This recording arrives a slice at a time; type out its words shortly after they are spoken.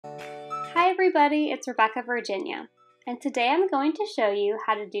Hi everybody, it's Rebecca Virginia, and today I'm going to show you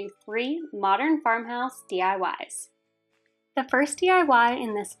how to do 3 modern farmhouse DIYs. The first DIY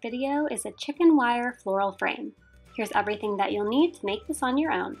in this video is a chicken wire floral frame. Here's everything that you'll need to make this on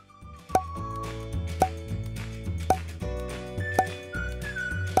your own.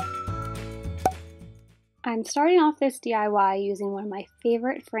 I'm starting off this DIY using one of my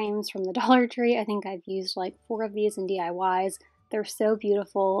favorite frames from the Dollar Tree. I think I've used like 4 of these in DIYs. They're so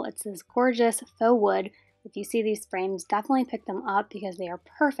beautiful. It's this gorgeous faux wood. If you see these frames, definitely pick them up because they are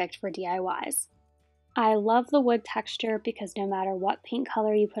perfect for DIYs. I love the wood texture because no matter what paint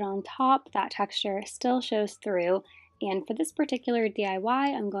color you put on top, that texture still shows through. And for this particular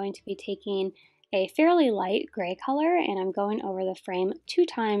DIY, I'm going to be taking a fairly light gray color and I'm going over the frame 2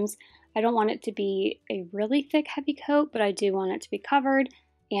 times. I don't want it to be a really thick heavy coat, but I do want it to be covered.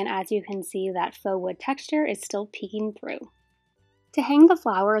 And as you can see, that faux wood texture is still peeking through. To hang the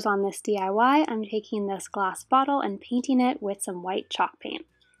flowers on this DIY, I'm taking this glass bottle and painting it with some white chalk paint.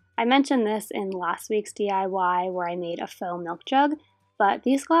 I mentioned this in last week's DIY where I made a faux milk jug, but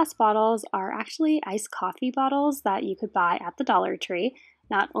these glass bottles are actually iced coffee bottles that you could buy at the Dollar Tree.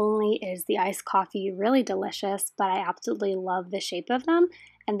 Not only is the iced coffee really delicious, but I absolutely love the shape of them,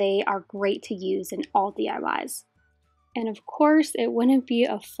 and they are great to use in all DIYs. And of course, it wouldn't be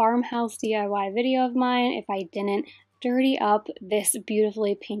a farmhouse DIY video of mine if I didn't dirty up this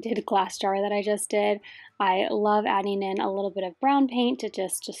beautifully painted glass jar that I just did. I love adding in a little bit of brown paint to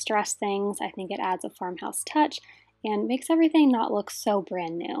just distress things. I think it adds a farmhouse touch and makes everything not look so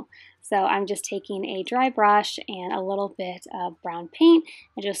brand new. So I'm just taking a dry brush and a little bit of brown paint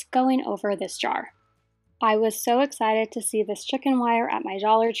and just going over this jar. I was so excited to see this chicken wire at my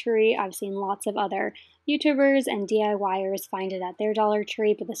Dollar Tree. I've seen lots of other YouTubers and DIYers find it at their Dollar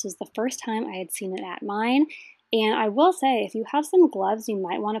Tree, but this was the first time I had seen it at mine. And I will say, if you have some gloves, you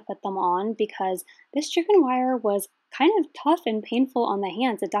might want to put them on because this chicken wire was kind of tough and painful on the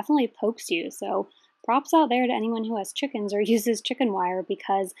hands. It definitely pokes you. So props out there to anyone who has chickens or uses chicken wire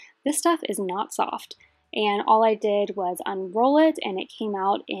because this stuff is not soft. And all I did was unroll it and it came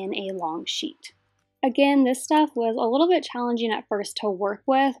out in a long sheet. Again, this stuff was a little bit challenging at first to work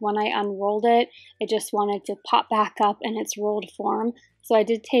with. When I unrolled it, it just wanted to pop back up in its rolled form. So I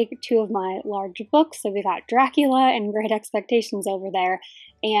did take 2 of my large books, so we got Dracula and Great Expectations over there,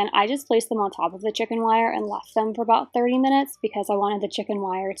 and I just placed them on top of the chicken wire and left them for about 30 minutes because I wanted the chicken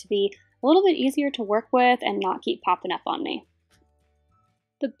wire to be a little bit easier to work with and not keep popping up on me.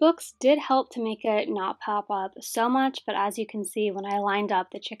 The books did help to make it not pop up so much, but as you can see, when I lined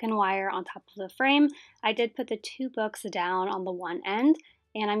up the chicken wire on top of the frame, I did put the 2 books down on the one end,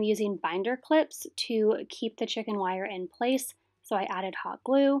 and I'm using binder clips to keep the chicken wire in place. So I added hot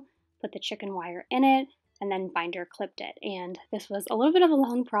glue, put the chicken wire in it, and then binder clipped it. And this was a little bit of a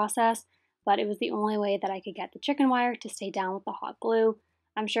long process, but it was the only way that I could get the chicken wire to stay down with the hot glue.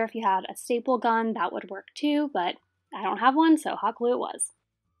 I'm sure if you had a staple gun, that would work too, but I don't have one, so hot glue it was.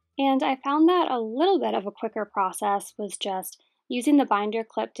 And I found that a little bit of a quicker process was just using the binder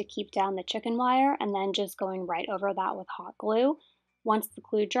clip to keep down the chicken wire and then just going right over that with hot glue. Once the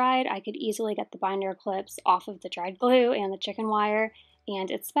glue dried, I could easily get the binder clips off of the dried glue and the chicken wire,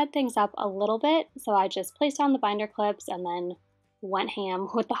 and it sped things up a little bit, so I just placed on the binder clips and then went ham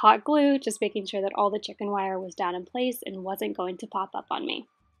with the hot glue, just making sure that all the chicken wire was down in place and wasn't going to pop up on me.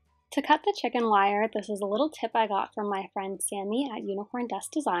 To cut the chicken wire, this is a little tip I got from my friend Sammy at Unicorn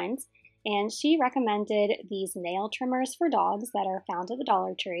Dust Designs, and she recommended these nail trimmers for dogs that are found at the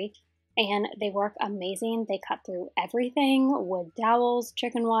Dollar Tree, and they work amazing. They cut through everything, wood dowels,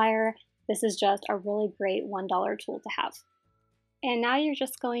 chicken wire. This is just a really great $1 tool to have. And now you're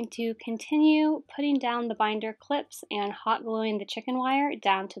just going to continue putting down the binder clips and hot gluing the chicken wire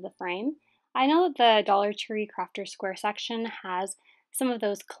down to the frame. I know that the Dollar Tree Crafter Square section has some of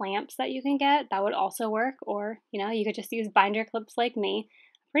those clamps that you can get. That would also work, or you could just use binder clips like me.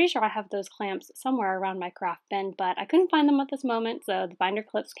 I'm pretty sure I have those clamps somewhere around my craft bin, but I couldn't find them at this moment, so the binder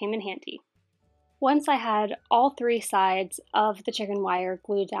clips came in handy. Once I had all 3 sides of the chicken wire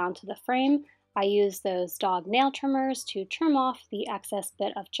glued down to the frame, I used those dog nail trimmers to trim off the excess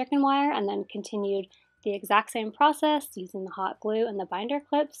bit of chicken wire and then continued the exact same process using the hot glue and the binder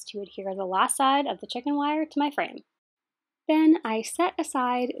clips to adhere the last side of the chicken wire to my frame. Then I set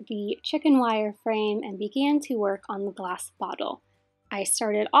aside the chicken wire frame and began to work on the glass bottle. I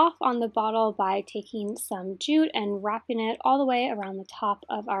started off on the bottle by taking some jute and wrapping it all the way around the top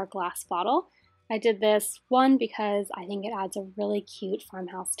of our glass bottle. I did this, 1, because I think it adds a really cute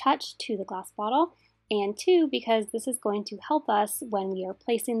farmhouse touch to the glass bottle, and 2, because this is going to help us when we are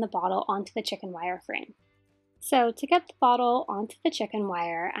placing the bottle onto the chicken wire frame. So to get the bottle onto the chicken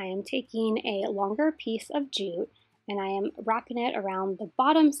wire, I am taking a longer piece of jute and I am wrapping it around the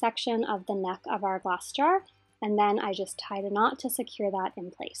bottom section of the neck of our glass jar, and then I just tied a knot to secure that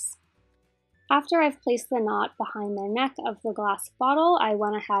in place. After I've placed the knot behind the neck of the glass bottle, I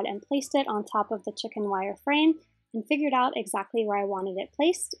went ahead and placed it on top of the chicken wire frame and figured out exactly where I wanted it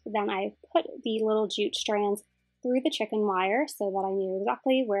placed. Then I put the little jute strands through the chicken wire so that I knew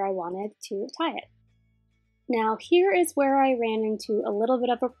exactly where I wanted to tie it. Now here is where I ran into a little bit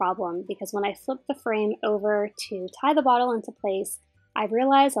of a problem, because when I flipped the frame over to tie the bottle into place, I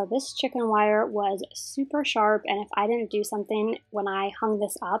realized that this chicken wire was super sharp, and if I didn't do something when I hung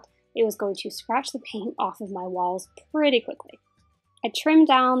this up, it was going to scratch the paint off of my walls pretty quickly. I trimmed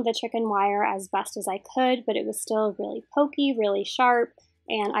down the chicken wire as best as I could, but it was still really pokey, really sharp,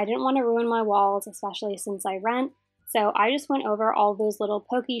 and I didn't want to ruin my walls, especially since I rent. So I just went over all those little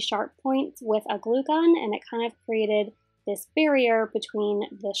pokey sharp points with a glue gun, and it kind of created this barrier between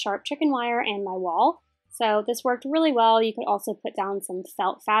the sharp chicken wire and my wall. So this worked really well. You could also put down some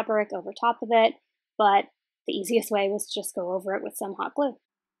felt fabric over top of it, but the easiest way was to just go over it with some hot glue.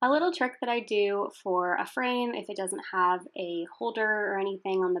 A little trick that I do for a frame, if it doesn't have a holder or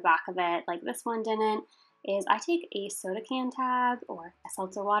anything on the back of it, like this one didn't, is I take a soda can tag, or a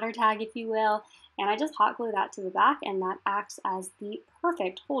seltzer water tag if you will, and I just hot glue that to the back, and that acts as the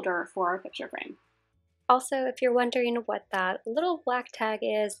perfect holder for our picture frame. Also, if you're wondering what that little black tag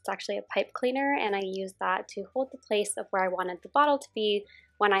is, it's actually a pipe cleaner, and I use that to hold the place of where I wanted the bottle to be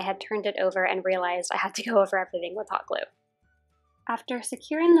when I had turned it over and realized I had to go over everything with hot glue. After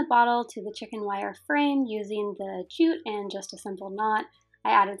securing the bottle to the chicken wire frame using the jute and just a simple knot,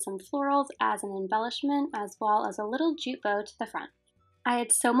 I added some florals as an embellishment, as well as a little jute bow to the front. I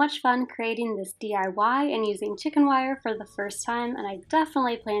had so much fun creating this DIY and using chicken wire for the first time, and I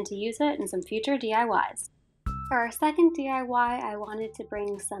definitely plan to use it in some future DIYs. For our second DIY, I wanted to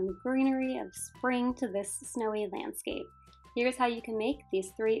bring some greenery of spring to this snowy landscape. Here's how you can make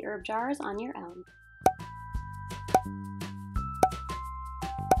these 3 herb jars on your own.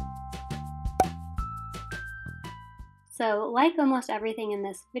 So, like almost everything in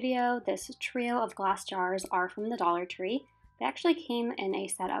this video, this trio of glass jars are from the Dollar Tree. They actually came in a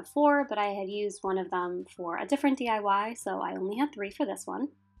set of 4, but I had used one of them for a different DIY, so I only had 3 for this one.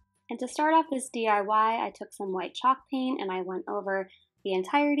 And to start off this DIY, I took some white chalk paint and I went over the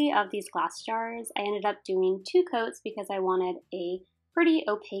entirety of these glass jars. I ended up doing 2 coats because I wanted a pretty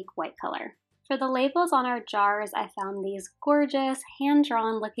opaque white color. For the labels on our jars, I found these gorgeous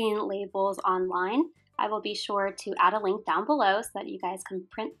hand-drawn looking labels online. I will be sure to add a link down below so that you guys can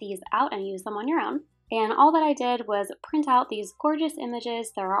print these out and use them on your own. And all that I did was print out these gorgeous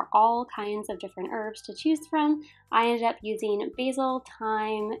images. There are all kinds of different herbs to choose from. I ended up using basil,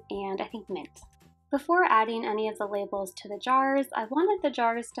 thyme, and I think mint. Before adding any of the labels to the jars, I wanted the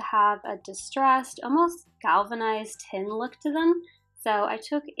jars to have a distressed, almost galvanized tin look to them. So I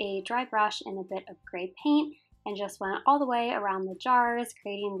took a dry brush and a bit of gray paint and just went all the way around the jars,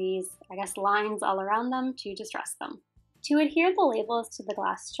 creating these, lines all around them to distress them. To adhere the labels to the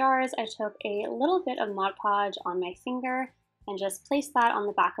glass jars, I took a little bit of Mod Podge on my finger and just placed that on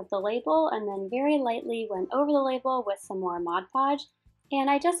the back of the label, and then very lightly went over the label with some more Mod Podge. And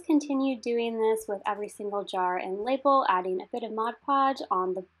I just continued doing this with every single jar and label, adding a bit of Mod Podge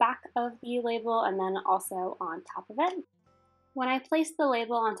on the back of the label and then also on top of it. When I placed the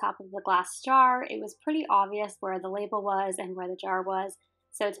label on top of the glass jar, it was pretty obvious where the label was and where the jar was.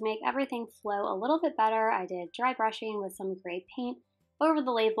 So to make everything flow a little bit better, I did dry brushing with some gray paint over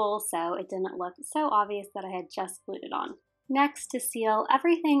the label so it didn't look so obvious that I had just glued it on. Next, to seal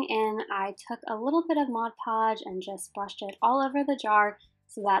everything in, I took a little bit of Mod Podge and just brushed it all over the jar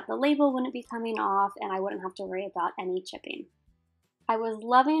so that the label wouldn't be coming off and I wouldn't have to worry about any chipping. I was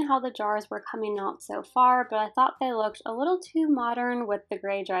loving how the jars were coming out so far, but I thought they looked a little too modern with the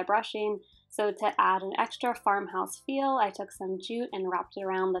gray dry brushing, so to add an extra farmhouse feel, I took some jute and wrapped it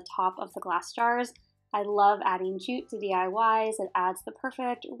around the top of the glass jars. I love adding jute to DIYs. It adds the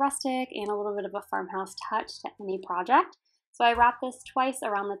perfect rustic and a little bit of a farmhouse touch to any project. So I wrapped this twice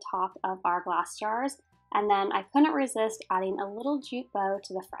around the top of our glass jars, and then I couldn't resist adding a little jute bow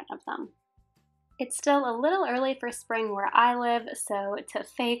to the front of them. It's still a little early for spring where I live, so to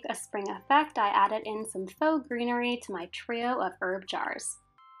fake a spring effect, I added in some faux greenery to my trio of herb jars.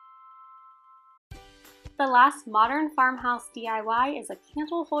 The last Modern Farmhouse DIY is a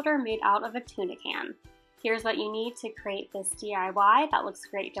candle holder made out of a tuna can. Here's what you need to create this DIY that looks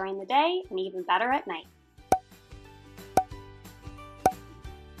great during the day and even better at night.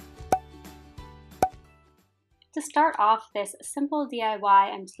 To start off this simple DIY,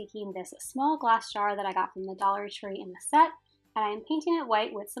 I'm taking this small glass jar that I got from the Dollar Tree in the set, and I'm painting it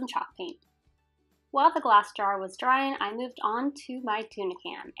white with some chalk paint. While the glass jar was drying, I moved on to my tuna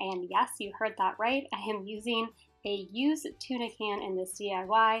can, and yes, you heard that right, I am using a used tuna can in this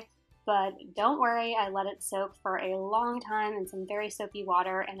DIY, but don't worry, I let it soak for a long time in some very soapy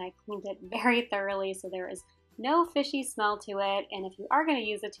water, and I cleaned it very thoroughly so there is no fishy smell to it. And if you are going to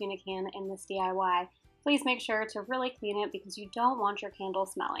use a tuna can in this DIY, please make sure to really clean it because you don't want your candle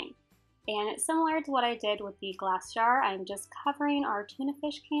smelling. And it's similar to what I did with the glass jar. I'm just covering our tuna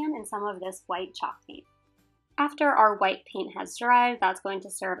fish can in some of this white chalk paint. After our white paint has dried, that's going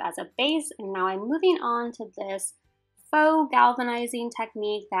to serve as a base, and now I'm moving on to this faux galvanizing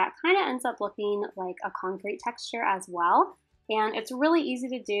technique that kind of ends up looking like a concrete texture as well. And it's really easy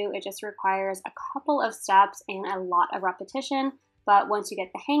to do. It just requires a couple of steps and a lot of repetition, but once you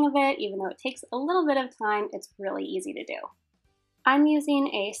get the hang of it, even though it takes a little bit of time, it's really easy to do. I'm using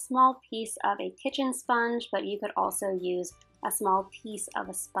a small piece of a kitchen sponge, but you could also use a small piece of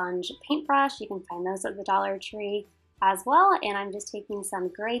a sponge paintbrush. You can find those at the Dollar Tree as well. And I'm just taking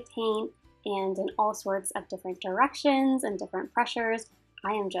some gray paint, and in all sorts of different directions and different pressures,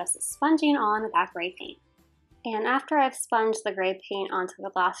 I am just sponging on that gray paint. And after I've sponged the gray paint onto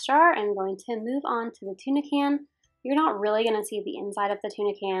the glass jar, I'm going to move on to the tuna can. You're not really going to see the inside of the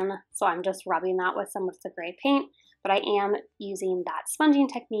tuna can, so I'm just rubbing that with some of the gray paint, but I am using that sponging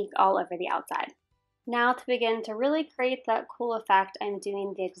technique all over the outside. Now to begin to really create that cool effect, I'm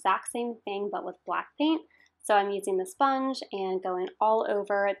doing the exact same thing but with black paint. So I'm using the sponge and going all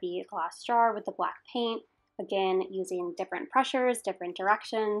over the glass jar with the black paint, again using different pressures, different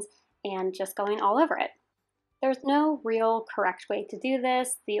directions, and just going all over it. There's no real correct way to do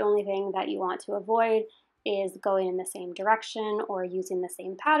this. The only thing that you want to avoid is going in the same direction or using the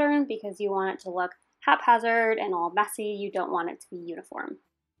same pattern because you want it to look haphazard and all messy. You don't want it to be uniform.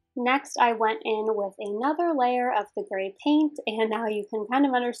 Next, I went in with another layer of the gray paint, and now you can kind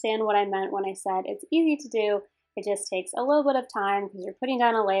of understand what I meant when I said it's easy to do. It just takes a little bit of time because you're putting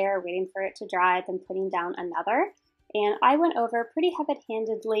down a layer, waiting for it to dry, then putting down another. And I went over pretty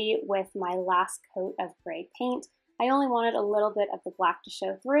heavy-handedly with my last coat of gray paint. I only wanted a little bit of the black to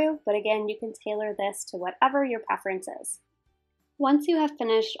show through, but again, you can tailor this to whatever your preference is. Once you have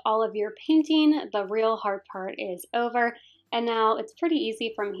finished all of your painting, the real hard part is over, and now it's pretty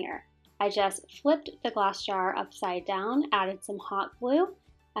easy from here. I just flipped the glass jar upside down, added some hot glue,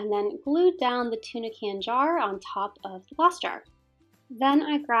 and then glued down the tuna can jar on top of the glass jar. Then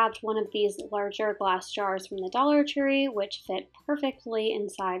I grabbed one of these larger glass jars from the Dollar Tree, which fit perfectly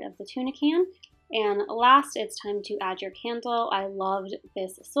inside of the tuna can. And last, it's time to add your candle. I loved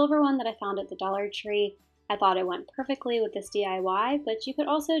this silver one that I found at the Dollar Tree. I thought it went perfectly with this DIY, but you could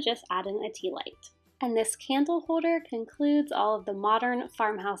also just add in a tea light. And this candle holder concludes all of the Modern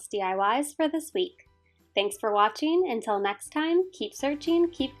Farmhouse DIYs for this week. Thanks for watching. Until next time, keep searching,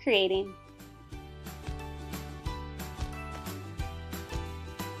 keep creating.